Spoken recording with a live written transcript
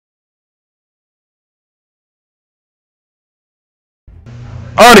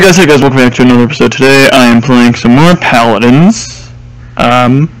Alright guys, hey guys, welcome back to another episode. Today I am playing some more Paladins.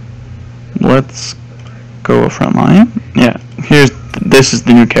 Let's go frontline. Yeah, this is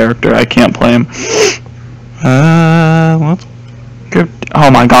the new character. I can't play him. Let's go. Oh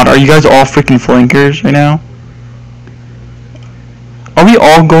my god, are you guys all freaking flankers right now? Are we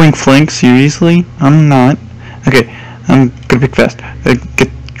all going flank? Seriously? I'm not. Okay, I'm gonna pick fast. Get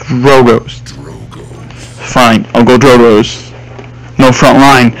Drogos. Fine, I'll go Drogos. No front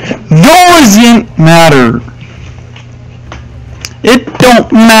line. Doesn't matter. It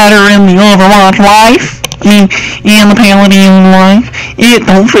don't matter in the Overwatch life. In the Paladin life. It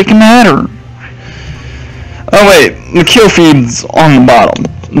don't freaking matter. Oh wait, the kill feed's on the bottom.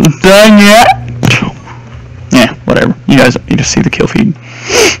 Done yet? Yeah, whatever. You guys need to see the kill feed.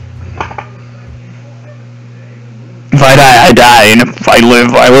 If I die, I die, and if I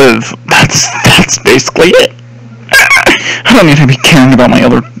live, I live. That's basically it. I don't need to be caring about my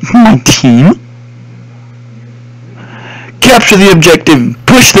team. Capture the objective,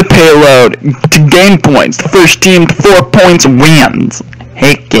 push the payload to gain points. The first team to 4 points wins.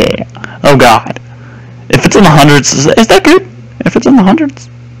 Heck yeah. Oh god. If it's in the hundreds, is that good? If it's in the hundreds?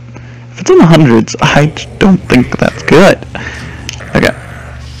 If it's in the hundreds, I don't think that's good. Okay.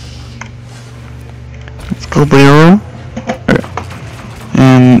 Let's go Blue. Okay.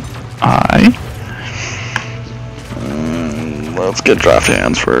 And let's get draft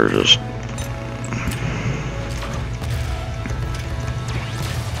hands first.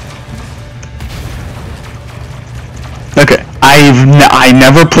 Okay, I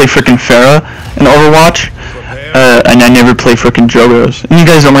never play frickin' Pharah in Overwatch, and I never play frickin' Jogos. And you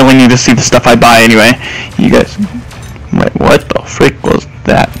guys don't really need to see the stuff I buy anyway. You guys, wait, what the frick was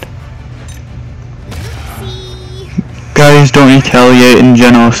that? Guys, don't retaliate in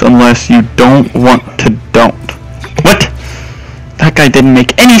Genos unless you don't want to don't. What? That guy didn't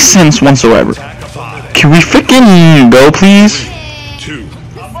make any sense whatsoever. Can we frickin' go, please?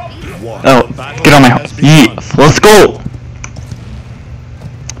 Oh, get on my house. Yeah, let's go!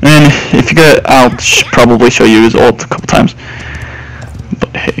 And if you get, I'll probably show you his ult a couple times.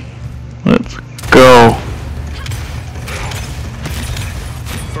 But hey, let's go.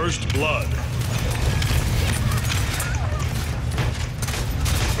 First blood.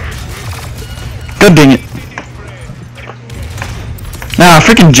 God dang it. Nah,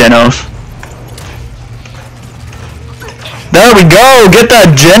 freaking Genos. There we go! Get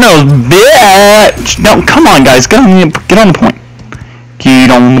that Genos, bitch! No, come on guys, get on the point.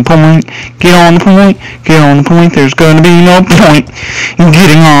 Get on the point, get on the point, get on the point. There's gonna be no point in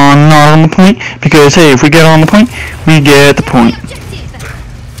getting not on the point, because hey, if we get on the point, we get the point.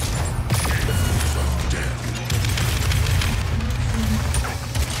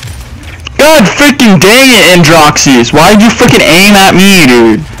 God freaking dang it, Androxys! Why'd you freaking aim at me,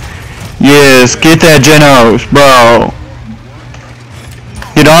 dude? Yes, get that Genos, bro.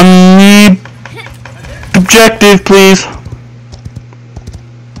 Get on the objective, please.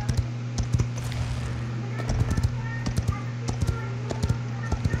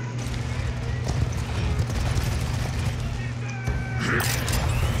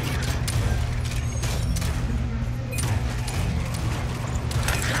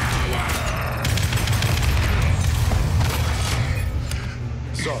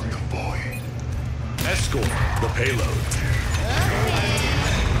 Sorry, boy. Escort the payload.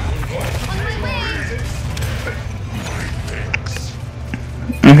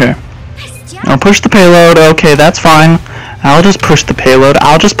 Okay. I'll push the payload. Okay, that's fine. I'll just push the payload.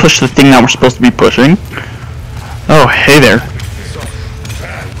 I'll just push the thing that we're supposed to be pushing. Oh, hey there.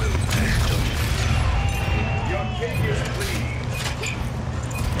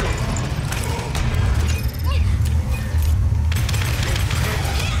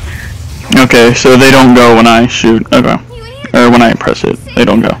 Okay, so they don't go when I shoot. Okay. Or when I press it. They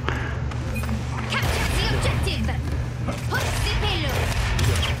don't go.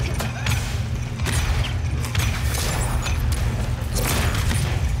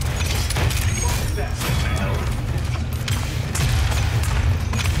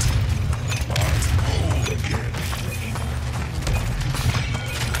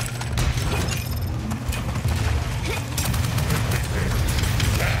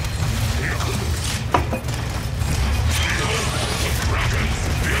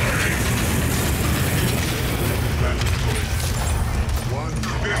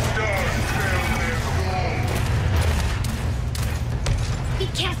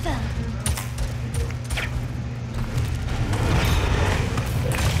 Careful.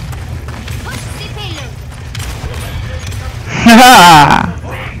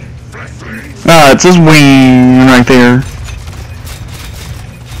 Ah, it's his wing right there.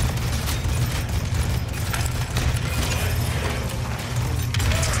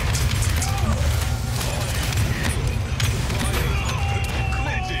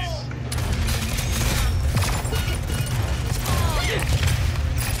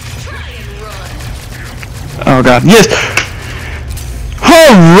 Oh god, yes!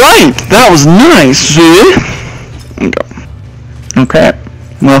 Alright! That was nice, see? Okay.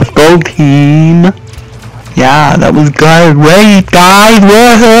 Let's go, team. Yeah, that was great, guys!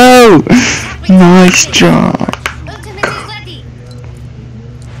 Woohoo! Nice job.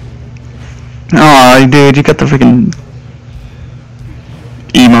 Aw, dude, you got the freaking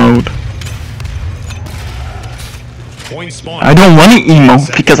emote. I don't want an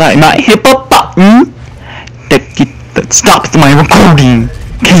emote because I might hit a button that stops my recording.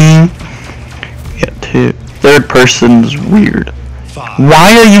 Okay? Yeah, third person's weird.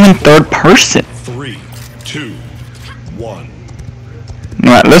 Why are you in third person? 3, 2, 1.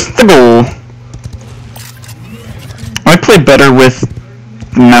 Alright, let's go. I play better with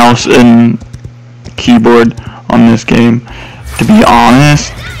mouse and keyboard on this game, to be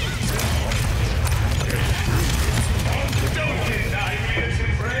honest.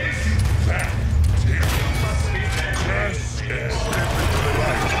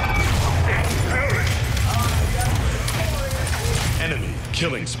 Enemy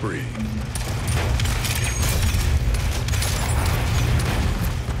killing spree.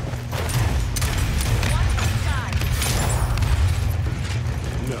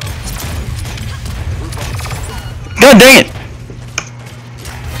 God dang it!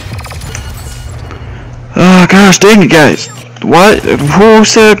 Oh gosh dang it, guys. What? Who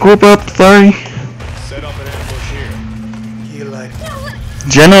said group up? Sorry. Set up an ambush here.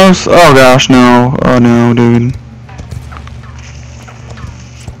 Genos? Oh gosh, no. Oh no, dude.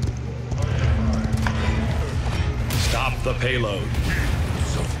 Stop the payload.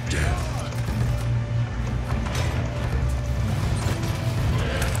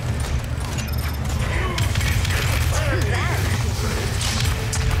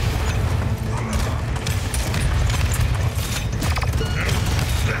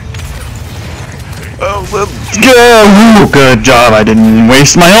 Oh, let's go! Ooh, good job, I didn't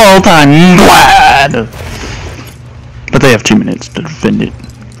waste my whole time. Glad! But they have 2 minutes to defend it.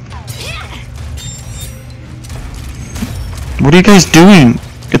 What are you guys doing?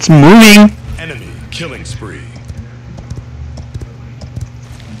 It's moving! Enemy killing spree.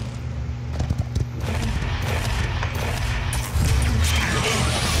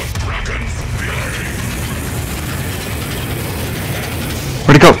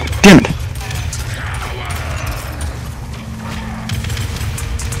 Where'd it go? Damn it!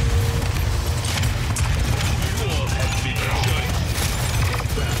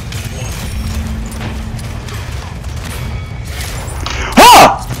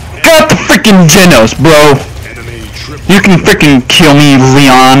 Got the freaking Genos, bro. You can freaking kill me,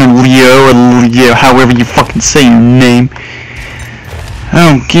 Leon or Leo or Leo, however you fucking say your name. I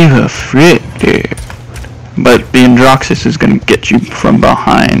don't give a frick, dude. But the Androxus is gonna get you from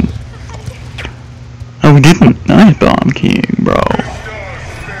behind. Oh, we didn't. Nice bomb king, bro.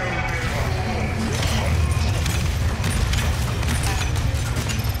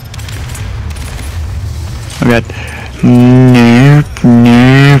 I got nope,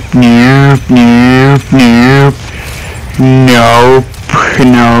 nope, nope, nope, nope, nope,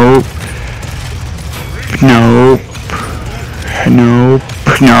 nope, nope, nope,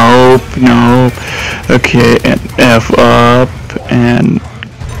 nope, nope. Okay, and F up, and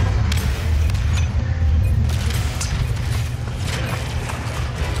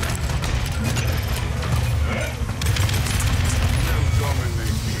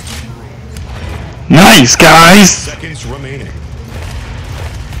nice, guys! Seconds remaining.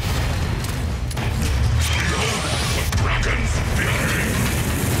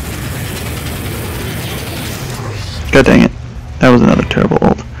 God dang it. That was another terrible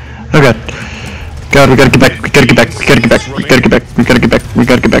ult. Oh god. God, we gotta get back, we gotta get back, we gotta get back, we gotta get back, we gotta get back, we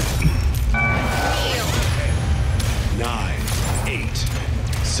gotta get back. 9, 8,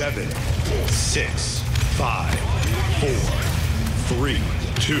 7, 6, 5, 4, 3,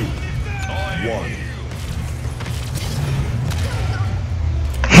 2, 1.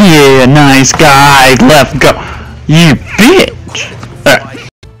 Yeah, nice guy. Let's go. You bitch.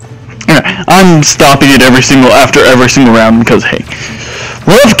 Alright. Alright, I'm stopping it after every single round because, hey.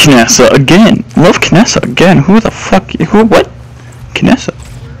 Love Knessa again. Love Knessa again. Who the fuck? Who? What? Knessa?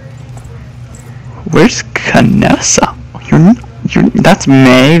 Where's Knessa? That's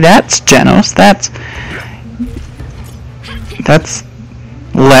May. That's Genos. That's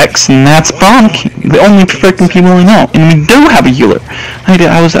Lex, and that's Bomb King. The only freaking people I know. And we do have a healer.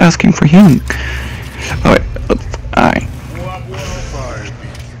 I was asking for healing. Alright. Alright.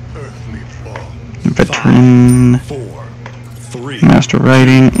 Veteran. 4, 3. Master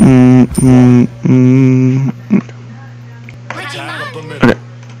Writing. Attack up the middle. Okay.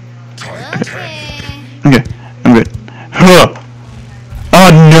 Okay.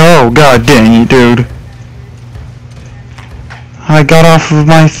 god dang it, dude. I got off of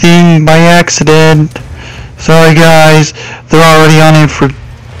my thing by accident. Sorry guys, they're already on it for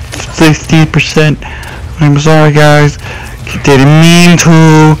 60%. I'm sorry guys, didn't mean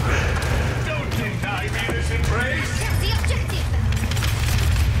to.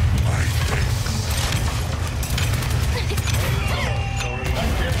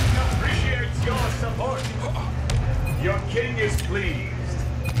 Your king is pleased.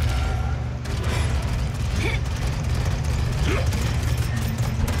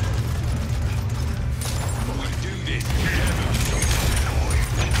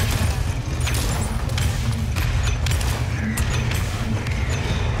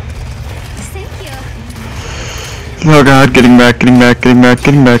 Oh god, getting back, getting back, getting back,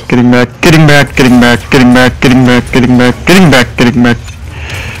 getting back, getting back, getting back, getting back, getting back, getting back, getting back, getting back, getting back,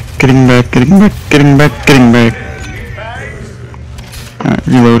 getting back, getting back, getting back, getting back. Alright,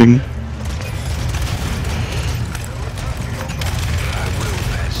 reloading.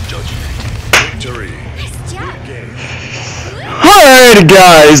 Victory. Alright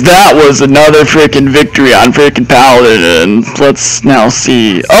guys, that was another freaking victory on freaking Paladins. Let's now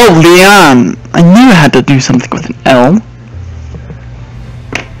see. Oh, Leon! I knew I had to do something with an L.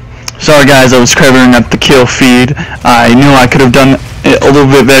 Sorry guys, I was covering up the kill feed. I knew I could have done it a little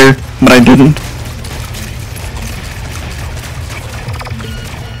bit better, but I didn't.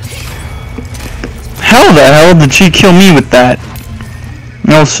 How the hell did she kill me with that?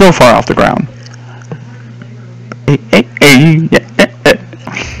 I was so far off the ground.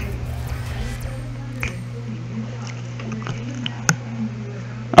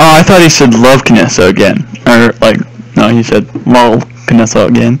 Oh, I thought he said love Knessa again. Or, like, no, he said lol Knessa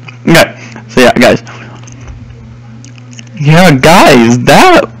again. Okay, so yeah, guys. Yeah, guys,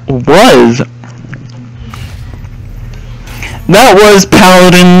 that was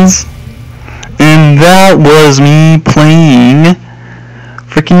Paladins. And that was me playing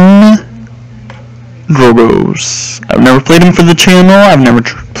freaking Drogos. I've never played him for the channel. I've never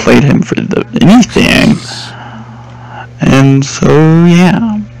played him for anything. And so,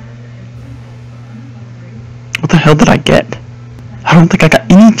 yeah. What the hell did I get? I don't think I got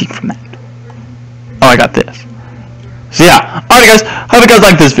anything from that. Oh, I got this. So yeah, alright guys, hope you guys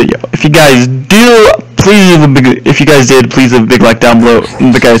liked this video. If you guys do, please leave a big, if you guys did, please leave a big like down below. If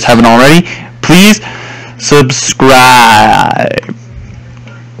you guys haven't already, please subscribe.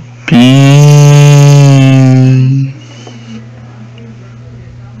 Peace.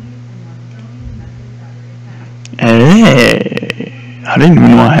 Hey, I didn't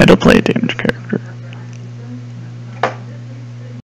even know I had to play a damage character.